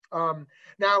suffering.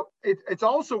 Now, it's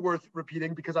also worth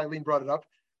repeating, because Eileen brought it up,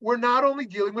 we're not only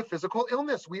dealing with physical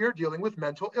illness, we are dealing with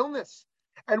mental illness.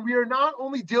 And we are not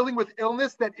only dealing with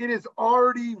illness that it has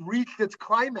already reached its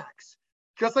climax.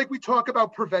 Just like we talk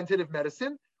about preventative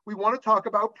medicine, we want to talk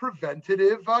about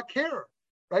preventative care,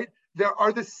 right? There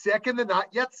are the sick and the not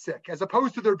yet sick, as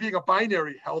opposed to there being a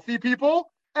binary healthy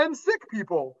people and sick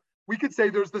people. We could say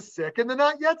there's the sick and the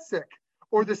not yet sick,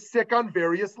 or the sick on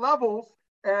various levels.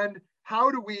 And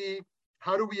how do we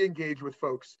engage with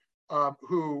folks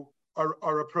who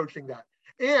are approaching that?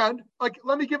 And like,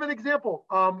 let me give an example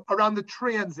around the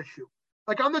trans issue.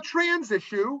 Like on the trans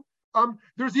issue,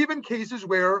 there's even cases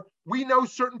where we know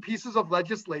certain pieces of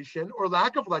legislation or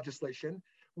lack of legislation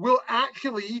will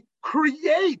actually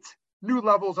create new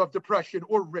levels of depression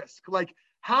or risk. Like,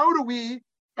 how do we,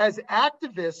 as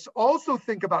activists, also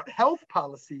think about health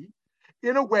policy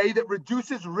in a way that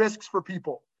reduces risks for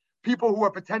people? People who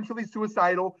are potentially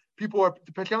suicidal, people who are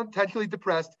potentially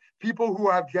depressed, people who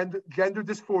have gender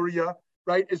dysphoria,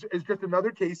 right, is just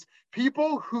another case.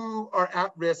 People who are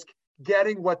at risk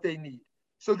getting what they need.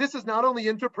 So this is not only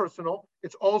interpersonal,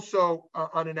 it's also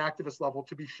on an activist level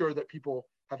to be sure that people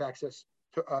have access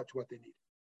to what they need.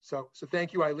 So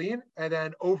thank you, Eileen. And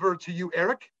then over to you,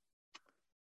 Eric.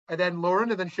 And then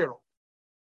Lauren, and then Cheryl.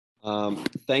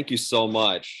 Thank you so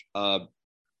much.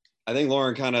 I think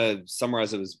Lauren kind of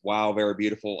summarized it as, wow, very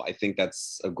beautiful. I think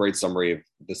that's a great summary of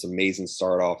this amazing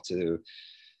start off to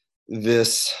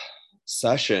this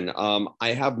session.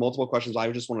 I have multiple questions. I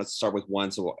just want to start with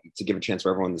one to give a chance for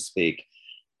everyone to speak.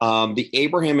 The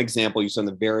Abraham example you said in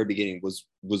the very beginning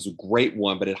was a great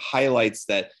one, but it highlights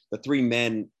that the three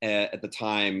men at the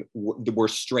time were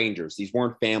strangers. These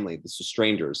weren't family, this was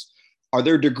strangers. Are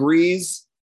there degrees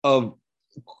in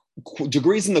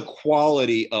the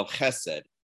quality of chesed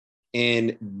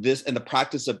in this and the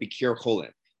practice of bikur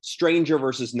cholim, stranger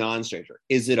versus non-stranger?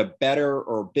 Is it a better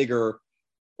or bigger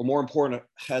or more important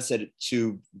chesed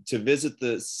to visit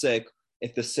the sick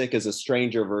if the sick is a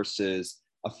stranger versus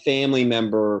a family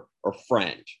member or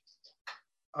friend?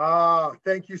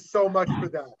 Thank you so much for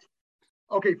that.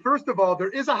 Okay, first of all, there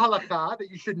is a halakha that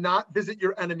you should not visit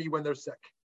your enemy when they're sick.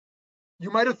 You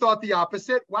might have thought the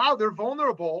opposite. Wow, they're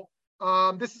vulnerable.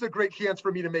 This is a great chance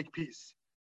for me to make peace.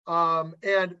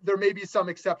 And there may be some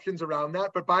exceptions around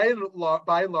that, but by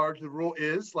and large, the rule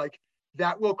is like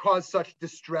that will cause such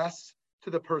distress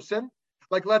to the person.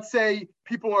 Like, let's say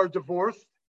people are divorced.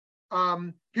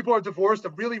 People are divorced, a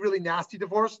really, really nasty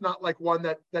divorce, not like one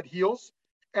that heals.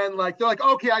 And like, they're like,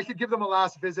 okay, I should give them a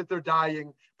last visit, they're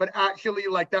dying. But actually,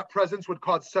 like, that presence would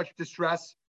cause such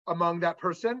distress among that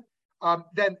person.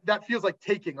 Then that feels like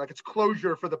taking, like it's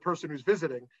closure for the person who's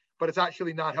visiting, but it's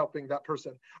actually not helping that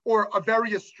person. Or a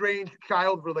very estranged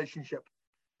child relationship.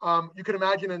 You can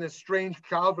imagine an estranged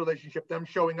child relationship, them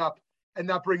showing up and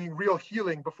not bringing real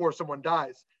healing before someone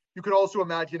dies. You could also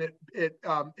imagine it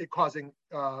causing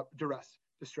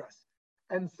distress.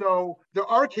 And so there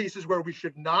are cases where we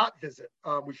should not visit.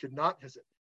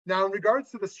 Now, in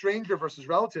regards to the stranger versus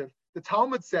relative, the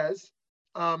Talmud says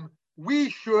we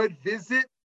should visit,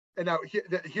 and now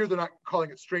here they're not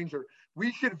calling it stranger,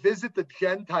 we should visit the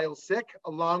Gentile sick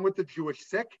along with the Jewish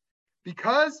sick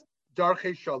because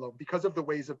darchei shalom, because of the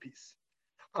ways of peace.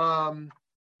 And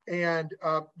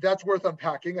that's worth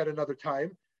unpacking at another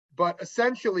time. But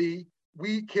essentially,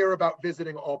 we care about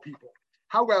visiting all people.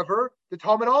 However, the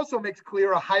Talmud also makes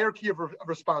clear a hierarchy of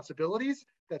responsibilities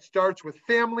that starts with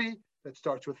family, that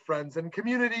starts with friends and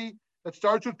community, that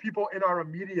starts with people in our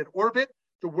immediate orbit.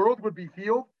 The world would be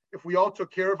healed if we all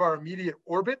took care of our immediate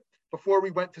orbit before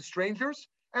we went to strangers.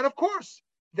 And of course,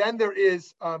 then there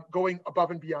is going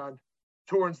above and beyond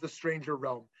towards the stranger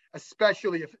realm,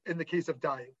 especially if in the case of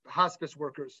dying, hospice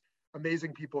workers,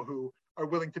 amazing people who are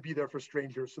willing to be there for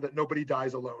strangers so that nobody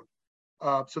dies alone.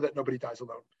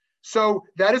 So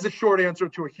that is a short answer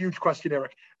to a huge question,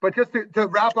 Eric. But just to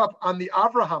wrap up on the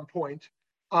Avraham point,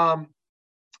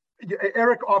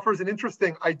 Eric offers an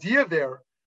interesting idea there,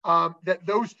 that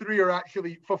those three are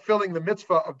actually fulfilling the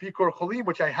mitzvah of Bikor Cholim,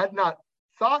 which I had not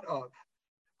thought of.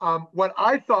 What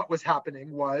I thought was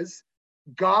happening was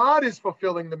God is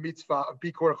fulfilling the mitzvah of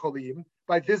Bikor Cholim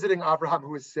by visiting Avraham,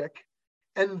 who is sick.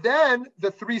 And then the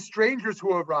three strangers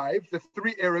who arrived, the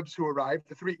three Arabs who arrived,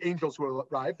 the three angels who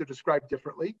arrived, they're described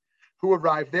differently, who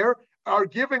arrived there, are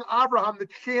giving Abraham the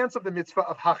chance of the mitzvah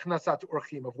of Hachnasat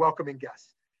Orchim, of welcoming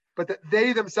guests. But that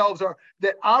they themselves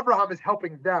that Abraham is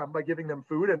helping them by giving them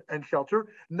food and shelter,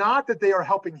 not that they are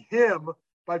helping him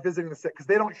by visiting the sick because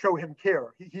they don't show him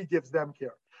care. He gives them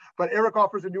care. But Eric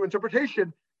offers a new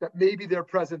interpretation that maybe their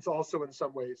presence also in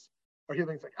some ways are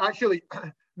healing. Actually,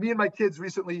 me and my kids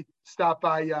recently stopped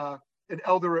by an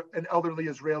elderly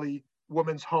Israeli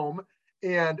woman's home.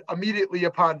 And immediately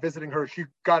upon visiting her, she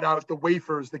got out the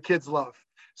wafers the kids love.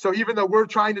 So even though we're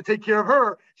trying to take care of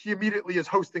her, she immediately is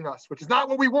hosting us, which is not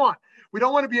what we want. We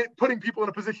don't want to be putting people in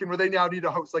a position where they now need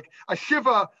a host. Like a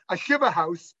Shiva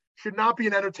house should not be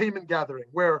an entertainment gathering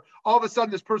where all of a sudden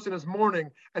this person is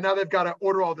mourning and now they've got to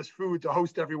order all this food to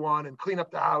host everyone and clean up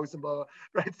the house and blah, blah,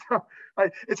 right? So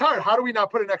it's hard. How do we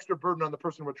not put an extra burden on the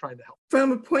person we're trying to help?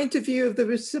 From a point of view of the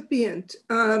recipient,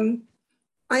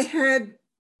 I had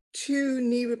 2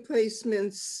 knee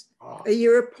replacements a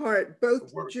year apart,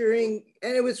 both during,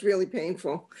 and it was really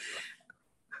painful,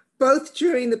 both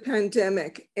during the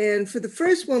pandemic. And for the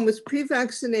first one was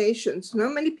pre-vaccination. So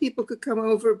not many people could come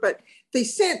over, but they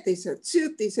sent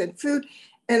soup, they sent food.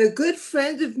 And a good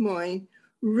friend of mine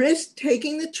risked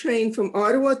taking the train from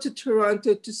Ottawa to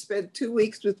Toronto to spend 2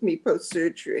 weeks with me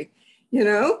post-surgery, you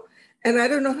know? And I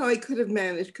don't know how I could have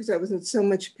managed because I was in so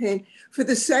much pain. For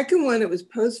the second one, it was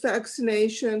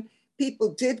post-vaccination.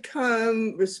 People did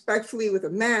come respectfully with a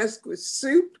mask, with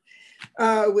soup,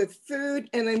 with food.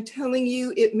 And I'm telling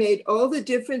you, it made all the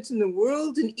difference in the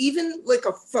world. And even like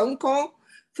a phone call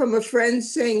from a friend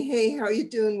saying, hey, how are you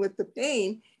doing with the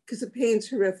pain? Because the pain's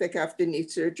horrific after knee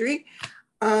surgery.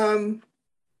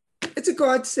 It's a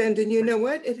godsend. And you know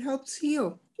what? It helps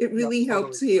heal. It really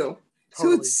helps heal.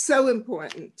 Totally. So it's so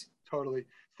important. Totally.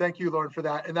 Thank you, Lauren, for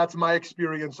that. And that's my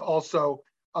experience also,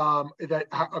 of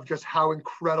just how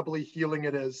incredibly healing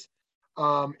it is.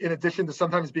 In addition to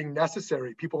sometimes being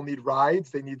necessary, people need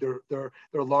rides, they need their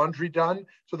laundry done.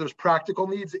 So there's practical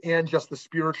needs and just the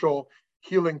spiritual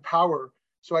healing power.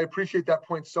 So I appreciate that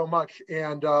point so much.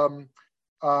 And I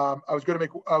was going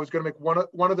to make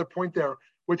one other point there,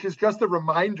 which is just a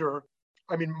reminder.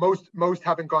 I mean, most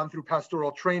haven't gone through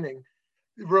pastoral training.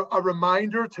 A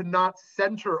reminder to not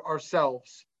center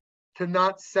ourselves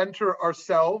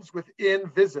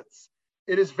within visits.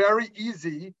 It is very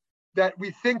easy that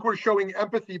we think we're showing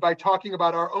empathy by talking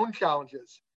about our own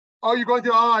challenges. Oh, you're going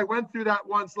through, I went through that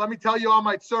once. Let me tell you all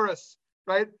my tsuris,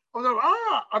 right? Oh, no,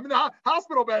 I'm in the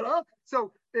hospital bed.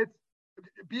 So it's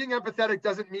being empathetic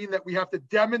doesn't mean that we have to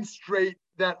demonstrate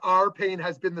that our pain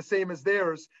has been the same as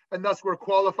theirs, and thus we're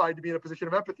qualified to be in a position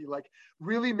of empathy. Like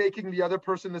really making the other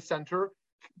person the center,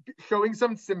 showing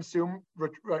some tzimtzum,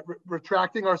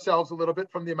 retracting ourselves a little bit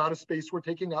from the amount of space we're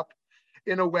taking up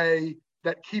in a way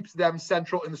that keeps them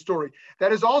central in the story.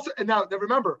 That is also, and now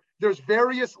remember, there's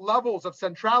various levels of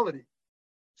centrality.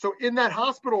 So in that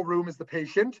hospital room is the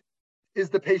patient's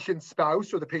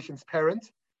spouse or the patient's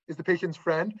parent, is the patient's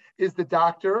friend, is the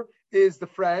doctor, is the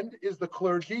friend, is the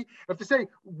clergy. I have to say,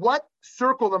 what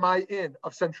circle am I in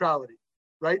of centrality,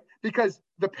 right? Because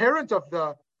the parent of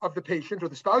the patient or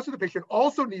the spouse of the patient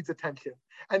also needs attention,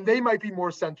 and they might be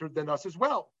more centered than us as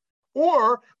well.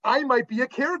 Or I might be a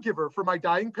caregiver for my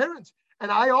dying parents,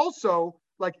 and I also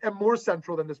am more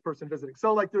central than this person visiting.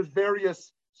 So there's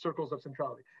various circles of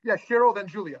centrality. Yeah, Cheryl, then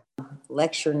Julia.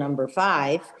 Lecture number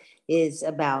 5 is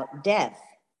about death,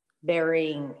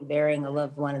 burying a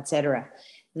loved one, etc.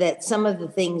 That some of the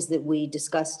things that we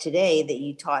discussed today, that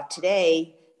you taught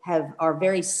today, are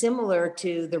very similar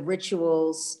to the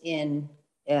rituals in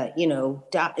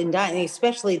dying,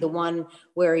 especially the one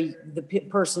where the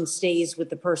person stays with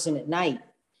the person at night.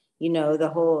 The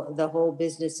whole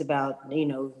business about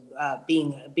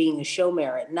being a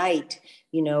shomer at night,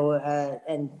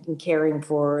 and caring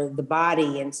for the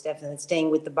body and stuff, and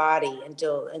staying with the body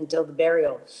until the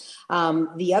burial.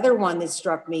 The other one that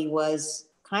struck me was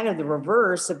kind of the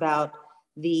reverse, about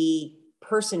the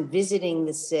person visiting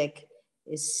the sick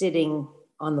is sitting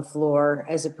on the floor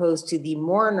as opposed to the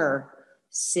mourner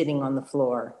sitting on the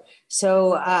floor.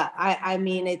 So I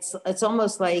mean, it's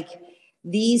almost like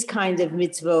these kinds of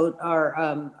mitzvot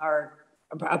are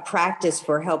a practice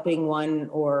for helping one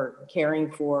or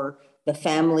caring for the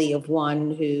family of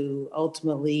one who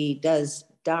ultimately does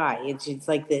die. It's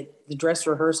like the dress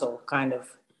rehearsal kind of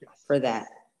for that.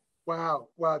 Wow,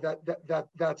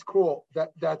 that's cool.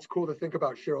 That's cool to think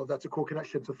about, Cheryl. That's a cool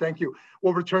connection. So thank you.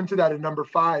 We'll return to that in number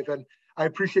 5, and I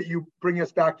appreciate you bringing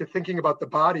us back to thinking about the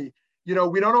body. We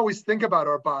don't always think about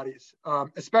our bodies,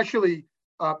 especially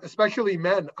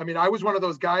men. I mean, I was one of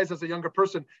those guys as a younger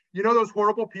person. Those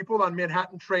horrible people on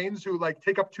Manhattan trains who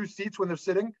take up 2 seats when they're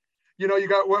sitting. You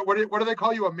got what do they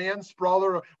call you? A man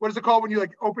sprawler? What is it called when you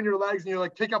open your legs and you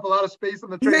take up a lot of space on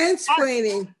the train?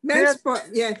 Mansplaining.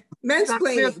 Mansplaining.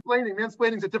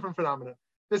 Mansplaining is a different phenomenon.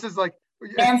 This is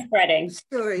manspreading.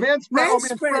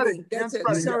 Manspreading. That's it.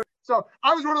 Sorry. So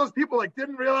I was one of those people like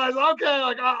didn't realize, okay,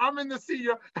 like I'm in the sea,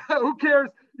 who cares?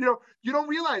 You don't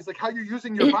realize like how you're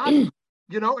using your body,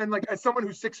 and like as someone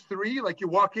who's 6'3", like you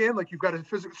walk in, like you've got a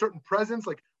certain presence,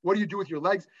 like what do you do with your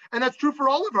legs? And that's true for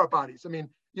all of our bodies. I mean,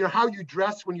 how you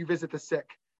dress when you visit the sick,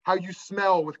 how you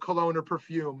smell with cologne or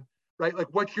perfume, right?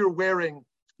 Like what you're wearing,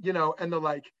 and the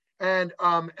like. And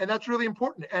that's really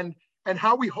important. And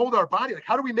how we hold our body, like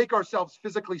how do we make ourselves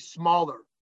physically smaller?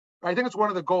 I think it's one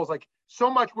of the goals. Like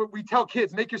so much we tell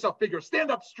kids, make yourself bigger,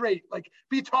 stand up straight, like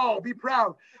be tall, be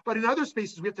proud. But in other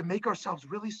spaces, we have to make ourselves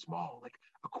really small, like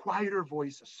a quieter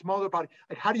voice, a smaller body.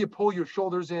 Like how do you pull your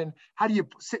shoulders in? How do you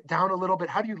sit down a little bit?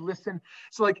 How do you listen?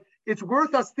 So like it's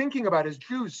worth us thinking about as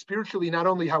Jews spiritually, not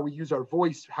only how we use our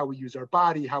voice, how we use our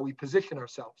body, how we position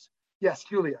ourselves. Yes,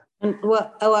 Julia.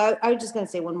 Well, I was just going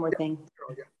to say one more thing.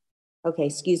 Oh, yeah. Okay,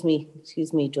 excuse me,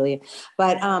 Julia.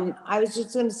 But I was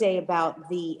just going to say about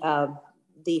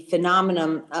the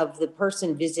phenomenon of the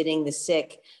person visiting the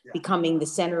sick becoming the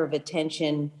center of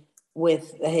attention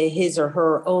with his or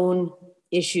her own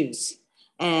issues.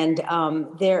 And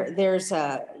there's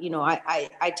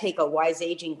I take a wise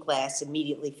aging class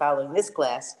immediately following this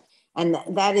class. And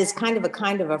that is kind of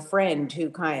a friend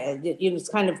who it's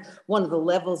kind of one of the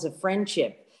levels of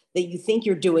friendship that you think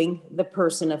you're doing the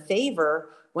person a favor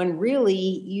when really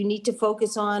you need to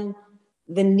focus on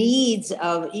the needs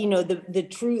of, the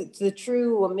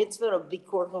true mitzvah of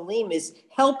Bikur Cholim is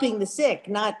helping the sick,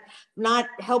 not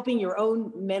helping your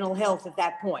own mental health at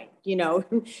that point,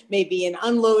 maybe in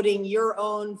unloading your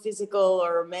own physical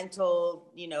or mental,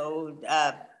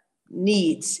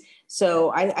 needs.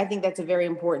 So I think that's a very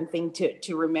important thing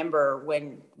to remember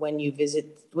when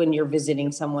you're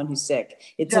visiting someone who's sick.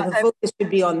 The focus should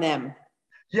be on them.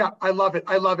 Yeah, I love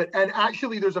it. And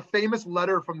actually, there's a famous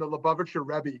letter from the Lubavitcher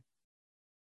Rebbe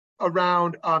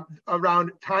around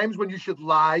times when you should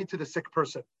lie to the sick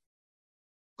person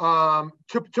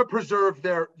to preserve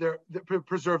their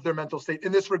mental state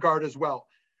in this regard as well.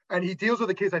 And he deals with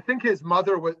a case. I think his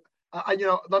mother was.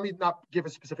 Let me not give a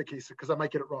specific case because I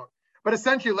might get it wrong. But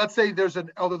essentially, let's say there's an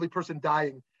elderly person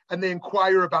dying and they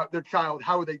inquire about their child.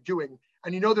 How are they doing?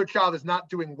 And their child is not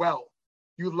doing well.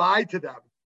 You lie to them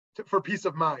for peace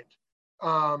of mind.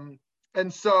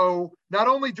 And so not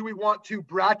only do we want to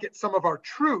bracket some of our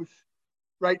truth,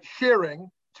 right,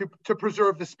 sharing to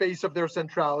preserve the space of their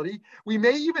centrality, we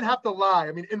may even have to lie.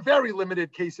 I mean, in very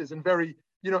limited cases, in very,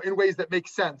 in ways that make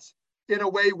sense, in a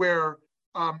way where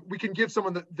we can give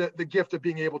someone the gift of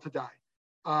being able to die,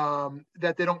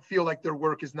 that they don't feel like their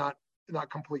work is not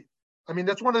complete. I mean,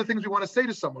 that's one of the things we want to say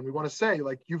to someone. We want to say,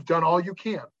 like, you've done all you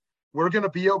can. We're going to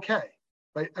be okay,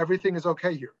 right? Everything is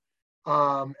okay here.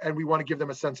 And we want to give them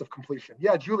a sense of completion.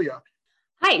 Yeah, Julia.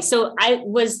 Hi. So I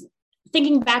was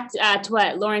thinking back to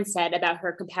what Lauren said about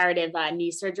her comparative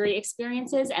knee surgery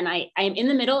experiences. And I am in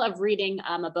the middle of reading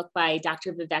a book by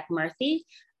Dr. Vivek Murthy.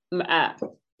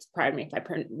 Pardon me if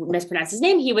I mispronounce his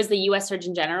name. He was the US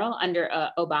Surgeon General under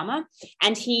Obama.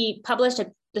 And he published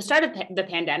at the start of the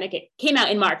pandemic. It came out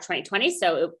in March 2020.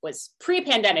 So it was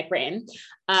pre-pandemic written.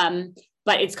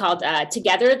 But it's called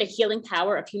Together, the Healing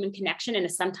Power of Human Connection in a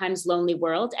Sometimes Lonely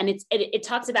World. And it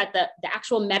talks about the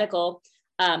actual medical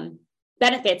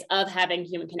benefits of having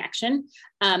human connection.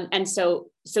 And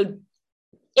so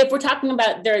if we're talking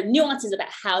about, there are nuances about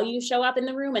how you show up in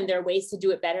the room and there are ways to do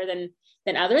it better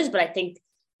than others. But I think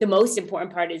the most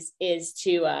important part is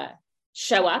to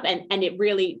show up and it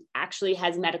really actually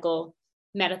has medical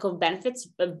benefits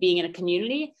of being in a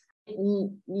community.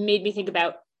 It made me think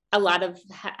about a lot of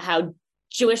how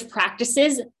Jewish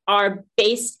practices are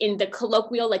based in the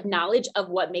colloquial knowledge of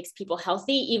what makes people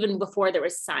healthy, even before there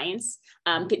was science.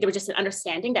 There was just an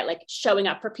understanding that showing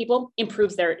up for people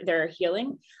improves their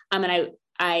healing. And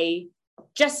I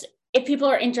just, if people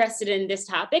are interested in this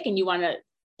topic and you want to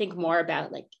think more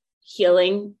about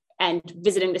healing and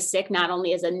visiting the sick, not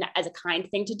only as a kind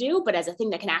thing to do, but as a thing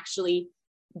that can actually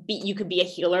you could be a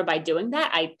healer by doing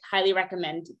that, I highly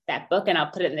recommend that book, and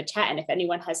I'll put it in the chat. And if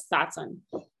anyone has thoughts on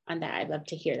that, I'd love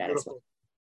to hear that. Beautiful.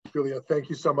 As well. Julia, thank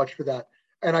you so much for that.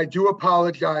 And I do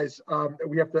apologize.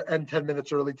 We have to end 10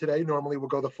 minutes early today. Normally we'll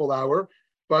go the full hour.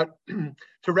 But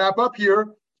to wrap up here,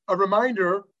 a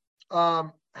reminder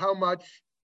how much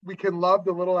we can love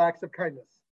the little acts of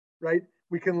kindness, right?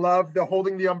 We can love the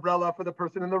holding the umbrella for the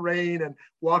person in the rain and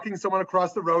walking someone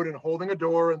across the road and holding a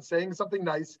door and saying something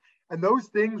nice. And those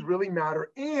things really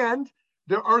matter. And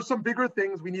there are some bigger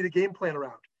things we need a game plan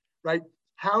around, right?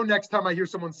 How next time I hear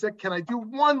someone sick, can I do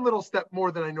one little step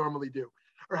more than I normally do?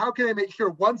 Or how can I make sure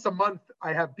once a month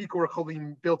I have Bikur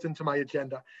Cholim built into my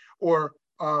agenda? Or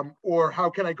how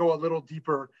can I go a little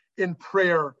deeper in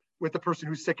prayer with the person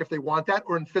who's sick if they want that,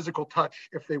 or in physical touch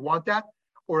if they want that,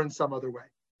 or in some other way.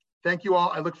 Thank you all.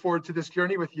 I look forward to this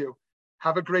journey with you.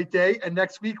 Have a great day. And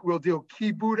next week, we'll do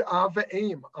Kibud Av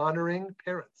V'Em, honoring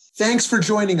parents. Thanks for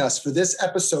joining us for this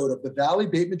episode of the Valley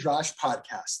Beit Midrash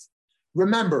podcast.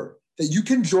 Remember that you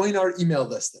can join our email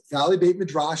list at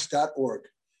valleybeitmidrash.org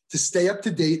to stay up to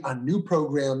date on new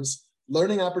programs,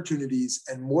 learning opportunities,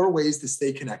 and more ways to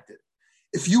stay connected.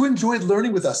 If you enjoyed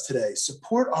learning with us today,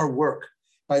 support our work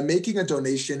by making a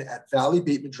donation at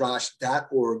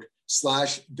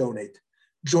valleybeitmidrash.org/donate.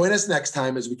 Join us next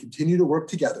time as we continue to work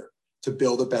together to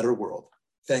build a better world.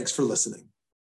 Thanks for listening.